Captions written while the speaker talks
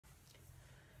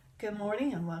Good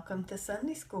morning and welcome to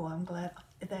Sunday School. I'm glad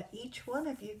that each one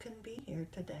of you can be here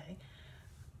today.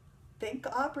 I think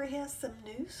Aubrey has some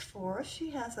news for us. She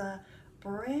has a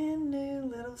brand new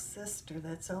little sister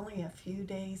that's only a few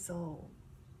days old.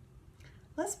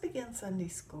 Let's begin Sunday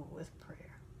School with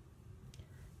prayer.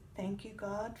 Thank you,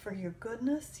 God, for your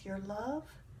goodness, your love.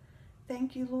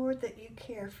 Thank you, Lord, that you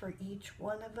care for each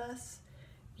one of us.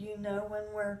 You know when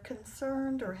we're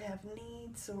concerned or have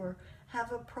needs or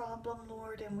have a problem,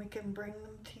 Lord, and we can bring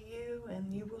them to you,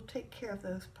 and you will take care of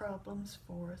those problems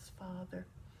for us, Father.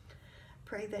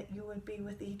 Pray that you would be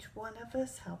with each one of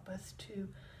us. Help us to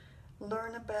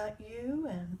learn about you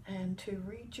and to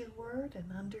read your word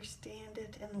and understand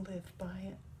it and live by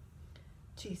it.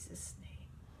 In Jesus' name.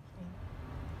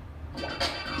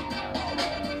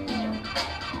 Amen.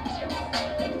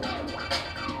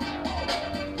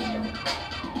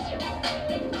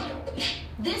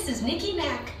 This is Nikki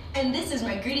Mack, and this is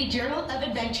my gritty journal of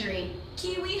adventuring.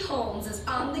 Kiwi Holmes is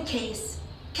on the case.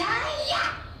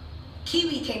 Kaya!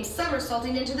 Kiwi came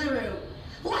somersaulting into the room.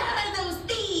 What are those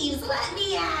thieves? Let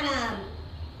me at them!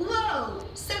 Whoa!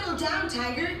 Settle down,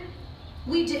 Tiger.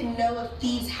 We didn't know if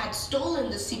thieves had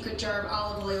stolen the secret jar of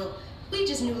olive oil. We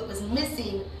just knew it was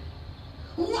missing.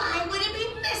 Why would it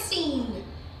be missing?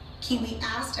 Kiwi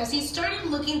asked as he started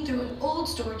looking through an old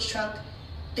storage trunk.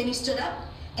 Then he stood up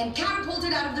and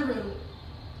catapulted out of the room.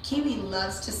 Kiwi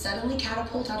loves to suddenly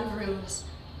catapult out of rooms.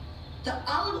 The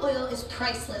olive oil is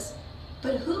priceless,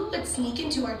 but who would sneak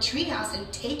into our treehouse and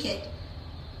take it?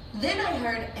 Then I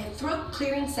heard a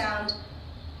throat-clearing sound.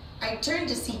 I turned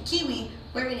to see Kiwi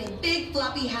wearing a big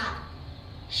floppy hat,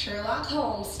 Sherlock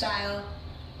Holmes style.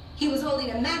 He was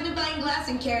holding a magnifying glass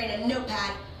and carrying a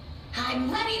notepad. I'm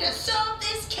ready to solve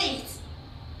this case.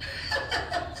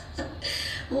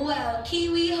 Well,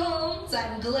 Kiwi Holmes,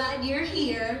 I'm glad you're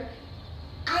here.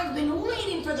 I've been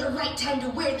waiting for the right time to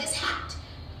wear this hat.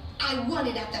 I won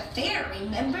it at the fair,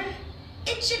 remember?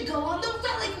 It should go on the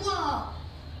relic wall.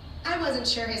 I wasn't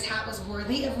sure his hat was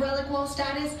worthy of relic wall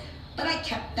status, but I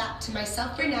kept that to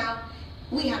myself for now.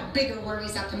 We have bigger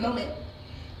worries at the moment.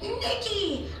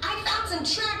 Nikki, I found some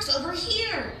tracks over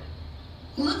here.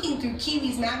 Looking through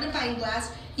Kiwi's magnifying glass,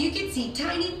 you could see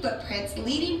tiny footprints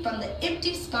leading from the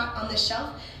empty spot on the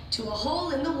shelf to a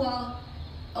hole in the wall.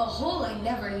 A hole I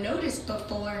never noticed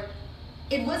before.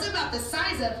 It was about the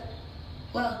size of,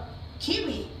 well,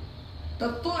 Kiwi.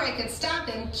 Before I could stop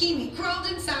him, Kiwi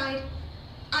crawled inside.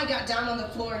 I got down on the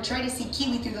floor and tried to see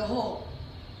Kiwi through the hole.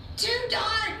 Too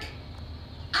dark!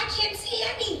 I can't see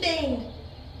anything!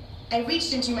 I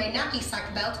reached into my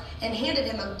knapsack belt and handed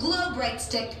him a glow-bright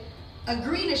stick. A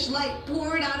greenish light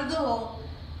poured out of the hole.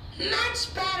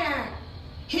 Much better!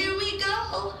 Here we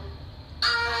go!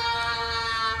 Ah!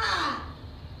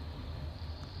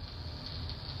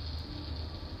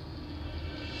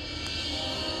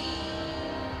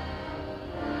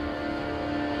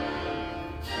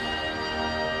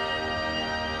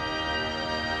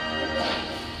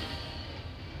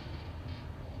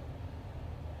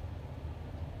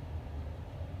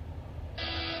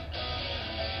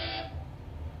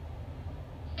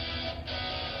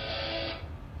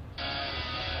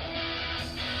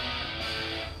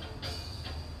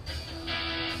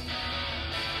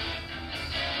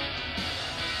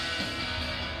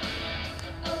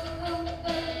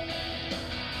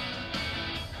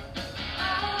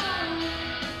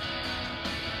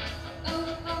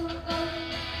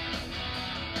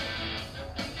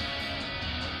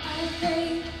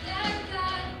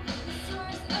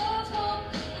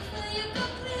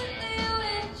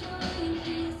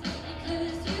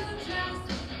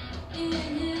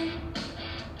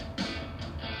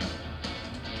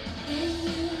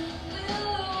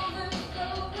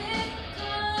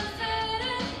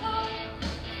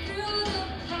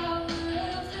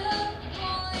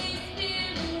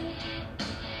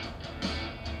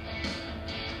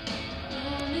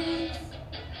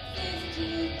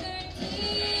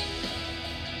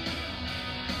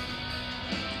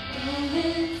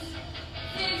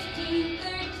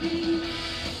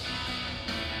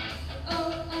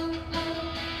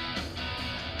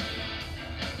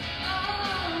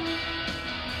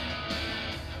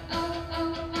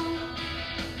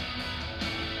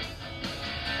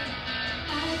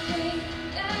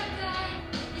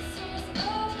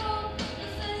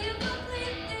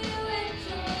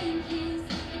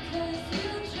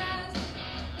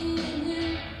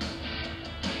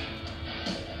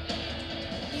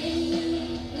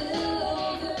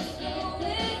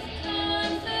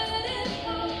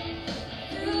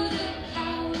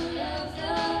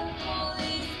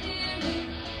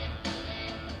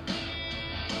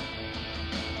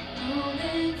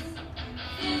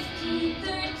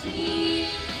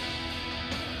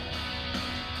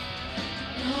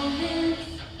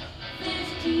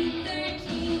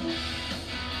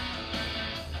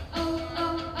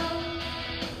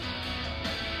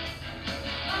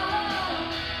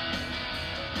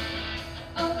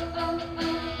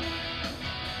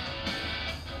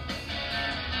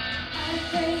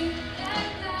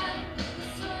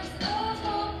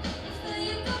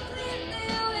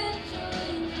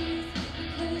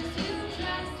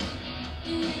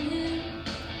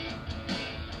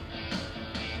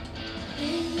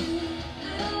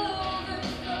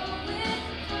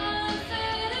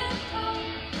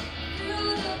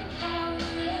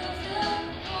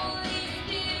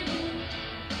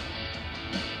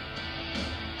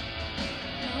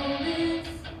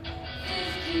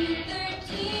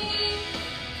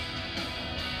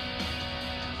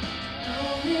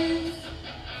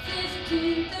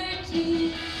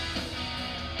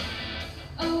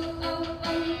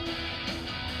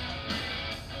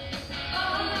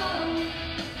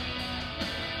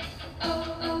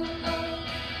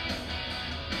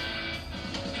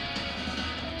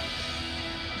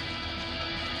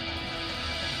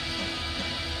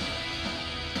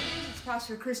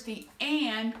 Pastor Christy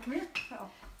and, come here, Oh.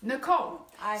 Nicole.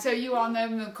 Hi. So you all know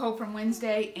Nicole from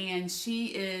Wednesday, and she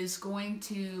is going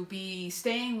to be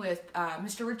staying with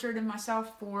Mr. Richard and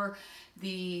myself for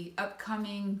the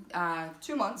upcoming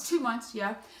 2 months. 2 months,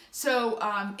 yeah. So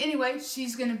anyway,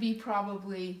 she's going to be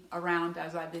probably around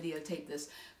as I videotape this,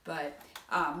 but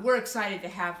we're excited to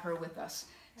have her with us.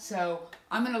 So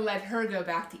I'm going to let her go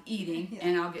back to eating,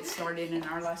 and I'll get started in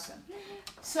our lesson.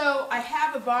 So I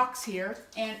have a box here,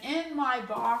 and in my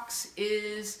box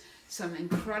is some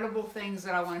incredible things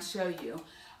that I want to show you.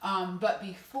 But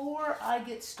before I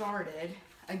get started,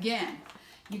 again,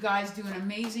 you guys do an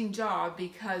amazing job,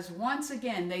 because once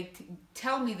again, they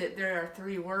tell me that there are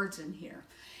 3 words in here.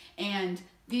 And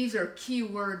these are key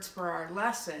words for our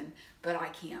lesson, but I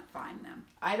can't find them.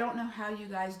 I don't know how you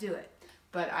guys do it,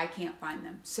 but I can't find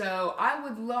them. So I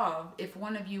would love if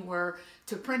one of you were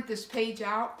to print this page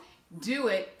out, do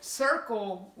it,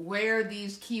 circle where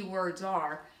these key words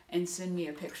are, and send me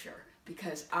a picture,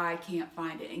 because I can't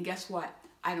find it. And guess what?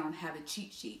 I don't have a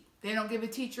cheat sheet. They don't give a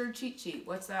teacher a cheat sheet.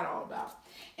 What's that all about?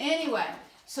 Anyway,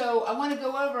 so I want to go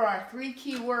over our 3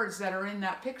 key words that are in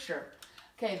that picture.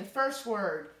 Okay, the first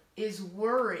word is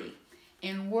worry.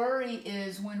 And worry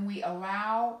is when we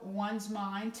allow one's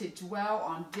mind to dwell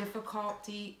on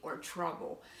difficulty or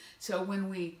trouble. So when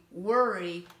we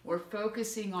worry, we're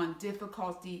focusing on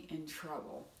difficulty and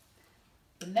trouble.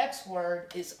 The next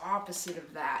word is opposite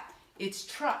of that. It's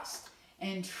trust.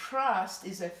 And trust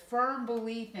is a firm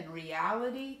belief in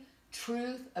reality,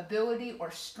 truth, ability,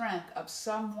 or strength of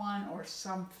someone or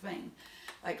something.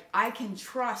 Like, I can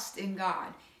trust in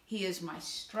God. He is my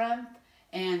strength,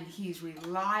 and He's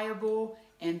reliable,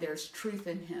 and there's truth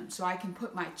in Him. So I can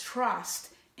put my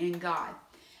trust in God.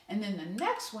 And then the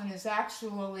next one is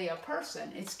actually a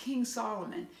person. It's King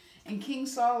Solomon. And King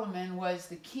Solomon was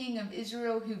the king of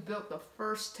Israel who built the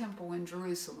first temple in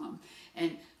Jerusalem.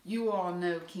 And you all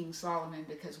know King Solomon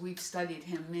because we've studied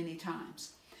him many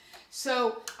times.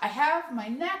 So I have my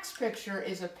next picture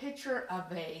is a picture of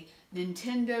a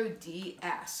Nintendo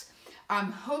DS.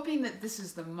 I'm hoping that this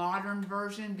is the modern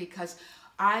version, because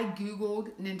I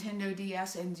Googled Nintendo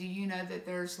DS, and do you know that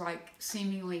there's like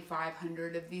seemingly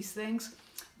 500 of these things?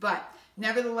 But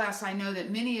nevertheless, I know that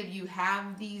many of you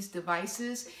have these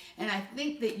devices, and I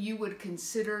think that you would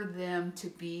consider them to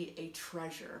be a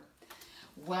treasure.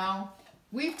 Well,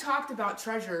 we've talked about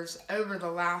treasures over the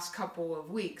last couple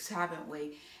of weeks, haven't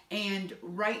we? And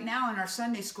right now in our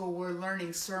Sunday school, we're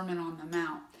learning Sermon on the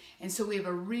Mount. And so we have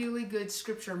a really good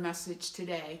scripture message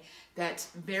today that's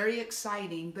very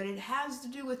exciting, but it has to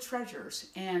do with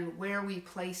treasures and where we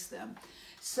place them.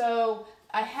 So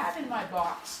I have in my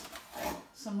box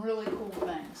some really cool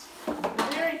things.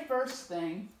 The very first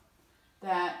thing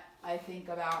that I think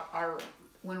about are,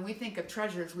 when we think of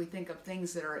treasures, we think of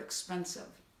things that are expensive.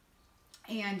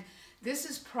 And this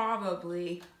is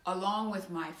probably, along with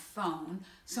my phone,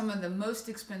 some of the most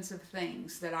expensive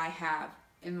things that I have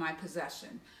in my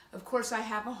possession. Of course, I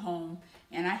have a home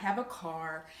and I have a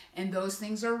car, and those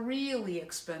things are really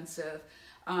expensive.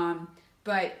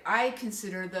 But I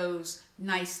consider those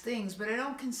nice things, but I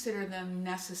don't consider them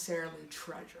necessarily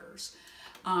treasures.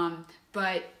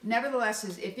 But nevertheless,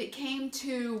 if it came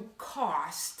to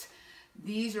cost,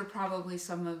 these are probably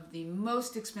some of the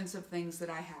most expensive things that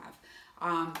I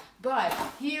have. But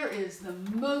here is the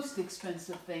most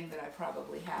expensive thing that I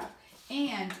probably have.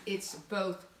 And it's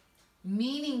both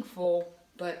meaningful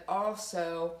but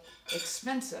also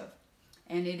expensive.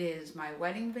 And it is my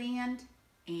wedding band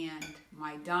and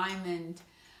my diamond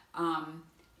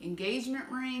engagement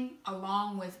ring,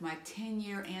 along with my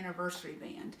 10-year anniversary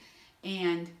band.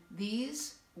 And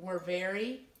these were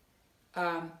very,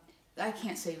 I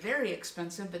can't say very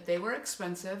expensive, but they were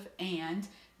expensive. And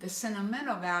the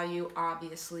sentimental value,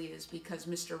 obviously, is because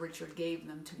Mr. Richard gave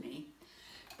them to me.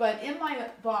 But in my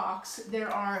box, there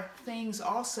are things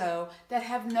also that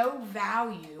have no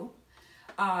value,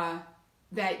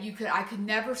 that I could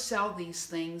never sell these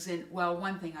things. And well,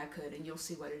 one thing I could, and you'll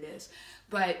see what it is.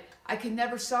 But I could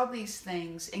never sell these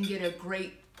things and get a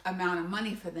great amount of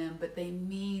money for them, but they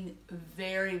mean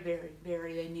very, very,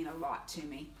 very, they mean a lot to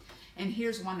me. And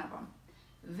here's one of them.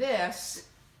 This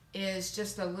is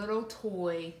just a little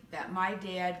toy that my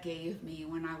dad gave me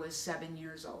when I was 7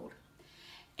 years old.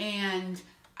 And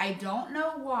I don't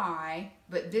know why,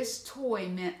 but this toy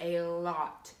meant a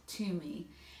lot to me,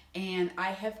 and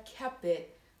I have kept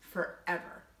it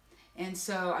forever. And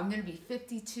so I'm going to be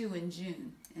 52 in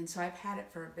June, and so I've had it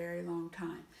for a very long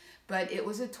time. But it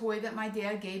was a toy that my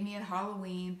dad gave me at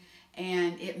Halloween,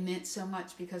 and it meant so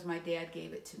much because my dad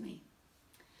gave it to me.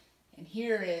 And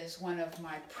here is one of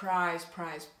my prize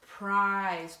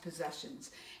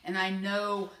possessions. And I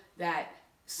know that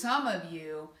some of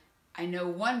you, I know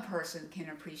one person can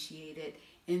appreciate it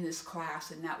in this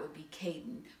class, and that would be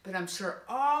Caden. But I'm sure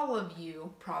all of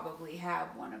you probably have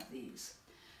one of these.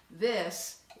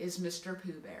 This is Mr.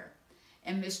 Pooh Bear.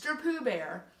 And Mr. Pooh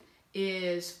Bear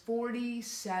is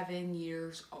 47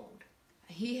 years old.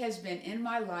 He has been in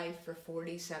my life for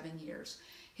 47 years.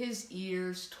 His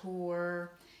ears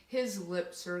tore, his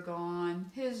lips are gone,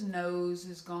 his nose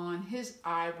is gone, his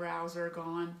eyebrows are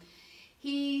gone.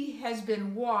 He has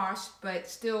been washed but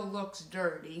still looks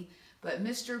dirty. But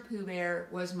Mr. Pooh Bear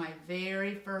was my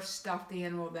very first stuffed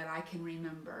animal that I can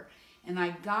remember. And I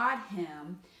got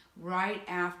him right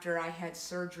after I had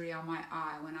surgery on my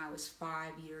eye when I was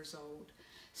 5 years old.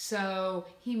 So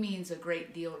he means a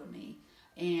great deal to me.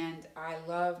 And I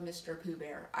love Mr. Pooh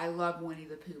Bear. I love Winnie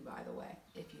the Pooh, by the way,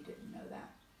 if you didn't know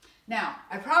that. Now,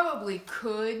 I probably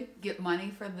could get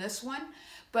money for this one,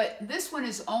 but this one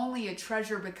is only a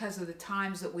treasure because of the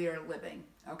times that we are living,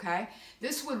 okay?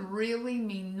 This would really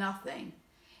mean nothing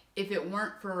if it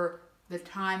weren't for the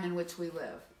time in which we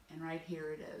live. And right here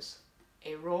it is,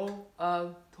 a roll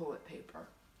of toilet paper.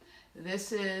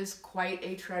 This is quite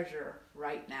a treasure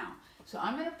right now. So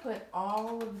I'm going to put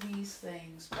all of these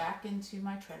things back into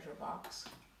my treasure box.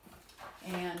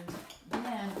 And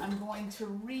then I'm going to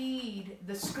read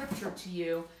the scripture to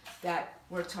you that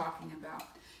we're talking about.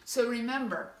 So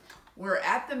remember, we're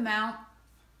at the Mount,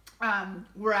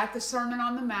 we're at the Sermon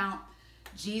on the Mount.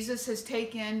 Jesus has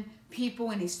taken people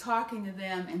and he's talking to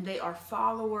them, and they are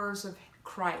followers of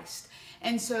Christ.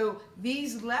 And so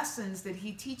these lessons that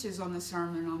he teaches on the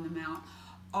Sermon on the Mount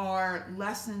are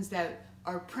lessons that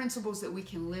are principles that we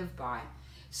can live by.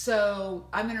 So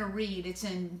I'm going to read, it's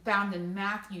found in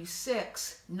Matthew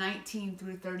 6, 19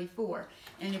 through 34.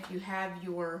 And if you have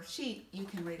your sheet, you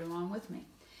can read along with me.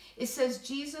 It says,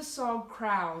 Jesus saw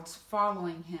crowds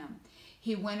following him.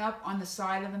 He went up on the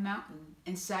side of the mountain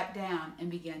and sat down and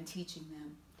began teaching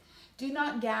them. Do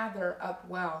not gather up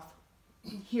wealth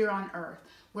here on earth,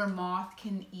 where moth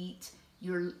can eat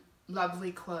your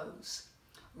lovely clothes.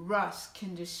 Rust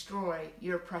can destroy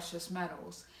your precious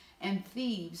metals, and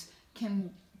thieves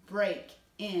can break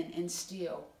in and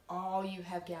steal all you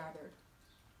have gathered.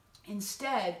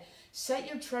 Instead, set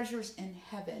your treasures in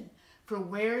heaven, for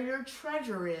where your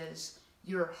treasure is,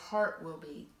 your heart will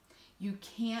be. You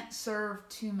can't serve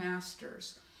two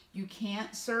masters. You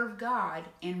can't serve God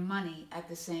and money at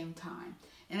the same time.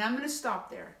 And I'm going to stop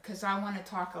there because I want to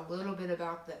talk a little bit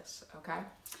about this, okay?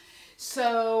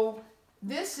 So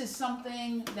this is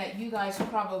something that you guys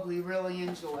probably really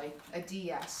enjoy, a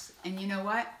DS. And you know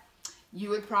what? You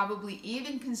would probably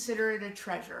even consider it a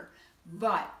treasure.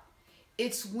 But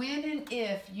it's when and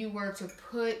if you were to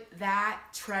put that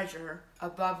treasure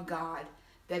above God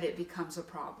that it becomes a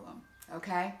problem,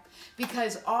 okay?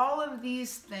 Because all of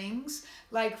these things,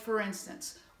 like for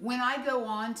instance, when I go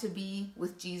on to be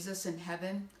with Jesus in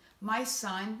heaven, my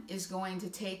son is going to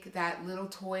take that little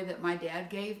toy that my dad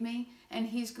gave me, and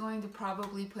he's going to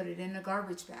probably put it in a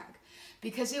garbage bag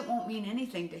because it won't mean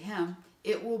anything to him.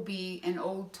 It will be an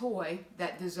old toy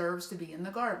that deserves to be in the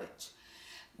garbage.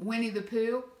 Winnie the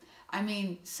Pooh, I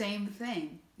mean, same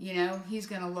thing. You know, he's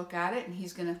going to look at it and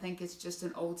he's going to think it's just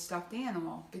an old stuffed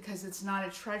animal because it's not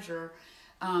a treasure,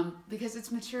 because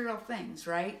it's material things,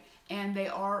 right? And they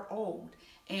are old.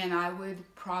 And I would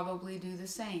probably do the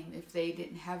same if they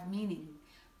didn't have meaning.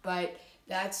 But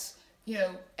that's, you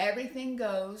know, everything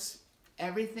goes,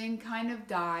 everything kind of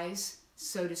dies,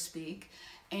 so to speak.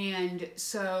 And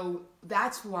so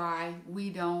that's why we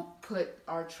don't put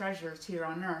our treasures here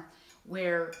on earth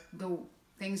where the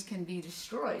things can be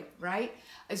destroyed, right?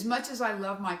 As much as I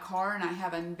love my car and I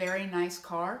have a very nice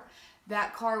car,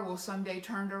 that car will someday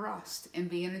turn to rust and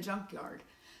be in a junkyard.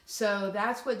 So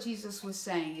that's what Jesus was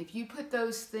saying. If you put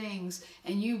those things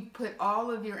and you put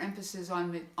all of your emphasis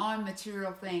on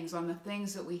material things, on the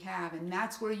things that we have, and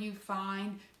that's where you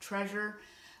find treasure,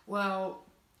 well,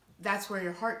 that's where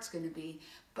your heart's going to be.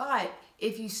 But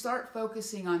if you start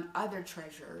focusing on other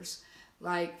treasures,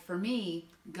 like for me,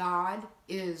 God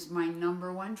is my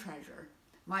 #1 treasure,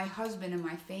 my husband and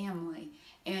my family,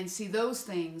 and see, those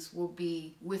things will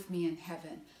be with me in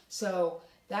heaven. So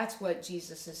that's what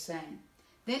Jesus is saying.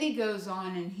 Then he goes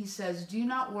on and he says, do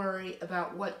not worry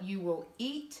about what you will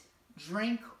eat,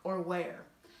 drink, or wear.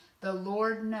 The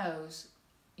Lord knows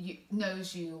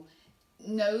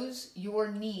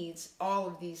your needs, all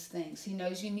of these things. He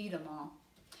knows you need them all.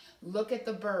 Look at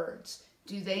the birds.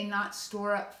 Do they not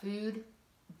store up food?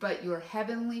 But your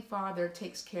heavenly Father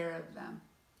takes care of them.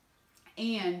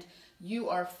 And you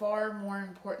are far more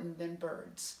important than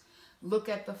birds. Look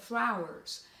at the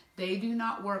flowers. They do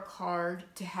not work hard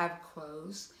to have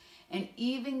clothes. And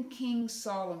even King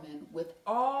Solomon, with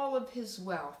all of his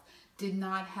wealth, did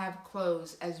not have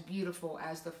clothes as beautiful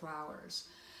as the flowers.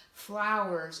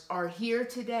 Flowers are here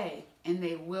today, and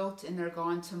they wilt and they're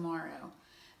gone tomorrow.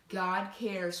 God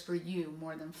cares for you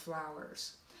more than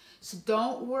flowers. So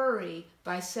don't worry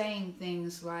by saying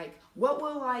things like, what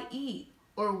will I eat?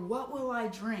 Or what will I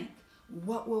drink?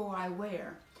 What will I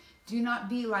wear? Do not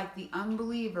be like the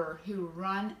unbeliever who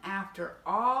run after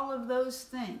all of those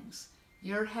things.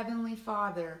 Your heavenly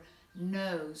Father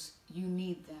knows you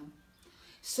need them.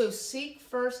 So seek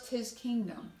first his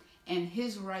kingdom and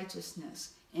his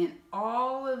righteousness, and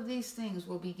all of these things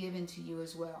will be given to you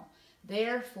as well.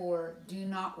 Therefore, do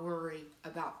not worry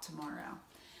about tomorrow.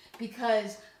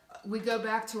 Because we go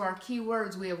back to our key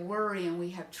words. We have worry and we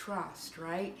have trust,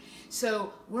 right?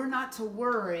 So we're not to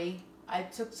worry. I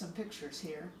took some pictures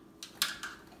here.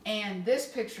 And this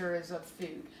picture is of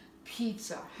food.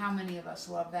 Pizza. How many of us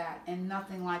love that? And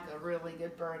nothing like a really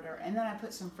good burger. And then I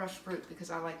put some fresh fruit because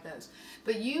I like those.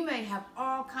 But you may have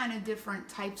all kind of different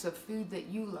types of food that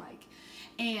you like.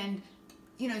 And,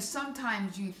 you know,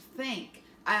 sometimes you think,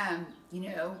 you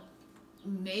know,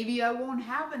 maybe I won't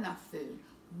have enough food.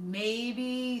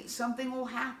 Maybe something will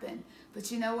happen.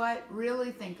 But you know what?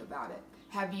 Really think about it.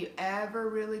 Have you ever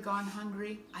really gone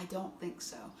hungry? I don't think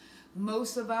so.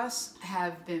 Most of us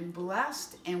have been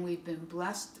blessed, and we've been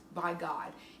blessed by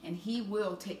God, and he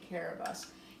will take care of us.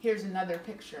 Here's another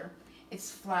picture.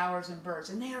 It's flowers and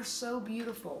birds, and they are so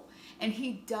beautiful. And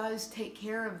he does take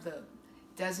care of them,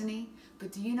 doesn't he?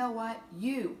 But do you know what?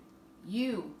 You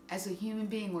as a human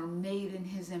being were made in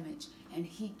his image, and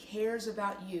he cares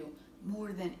about you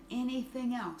more than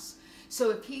anything else. So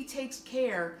if he takes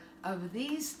care of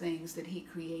these things that he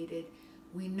created,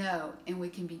 we know and we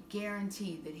can be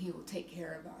guaranteed that he will take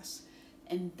care of us.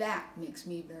 And that makes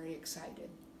me very excited.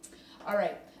 All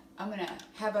right, I'm going to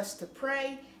have us to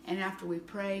pray, and after we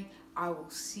pray, I will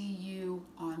see you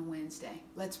on Wednesday.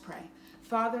 Let's pray.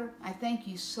 Father, I thank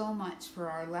you so much for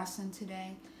our lesson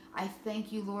today. I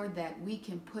thank you, Lord, that we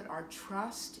can put our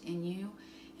trust in you,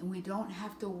 and we don't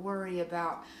have to worry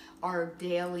about our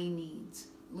daily needs.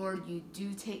 Lord, you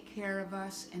do take care of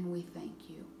us, and we thank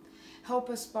you.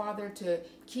 Help us, Father, to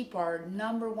keep our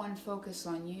number one focus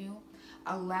on you.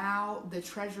 Allow the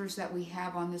treasures that we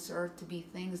have on this earth to be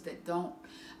things that don't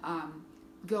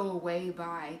go away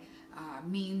by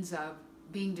means of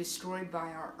being destroyed by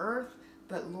our earth,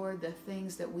 but Lord, the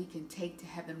things that we can take to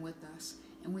heaven with us.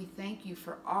 And we thank you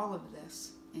for all of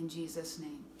this in Jesus'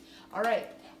 name. All right,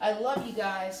 I love you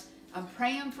guys. I'm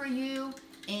praying for you,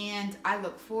 and I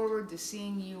look forward to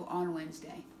seeing you on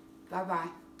Wednesday. Bye-bye.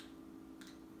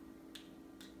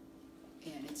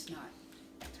 And it's not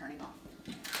turning off.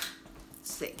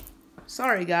 Let's see.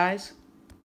 Sorry, guys.